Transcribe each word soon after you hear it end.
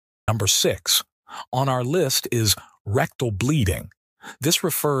Number 6 on our list is rectal bleeding. This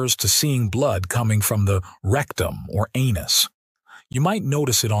refers to seeing blood coming from the rectum or anus. You might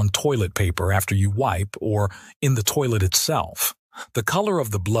notice it on toilet paper after you wipe or in the toilet itself. The color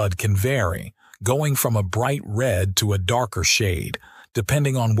of the blood can vary, going from a bright red to a darker shade,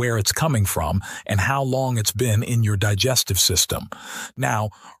 depending on where it's coming from and how long it's been in your digestive system. Now,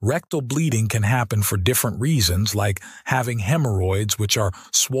 rectal bleeding can happen for different reasons, like having hemorrhoids, which are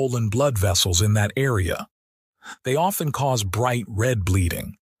swollen blood vessels in that area. They often cause bright red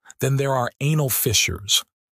bleeding. Then there are anal fissures.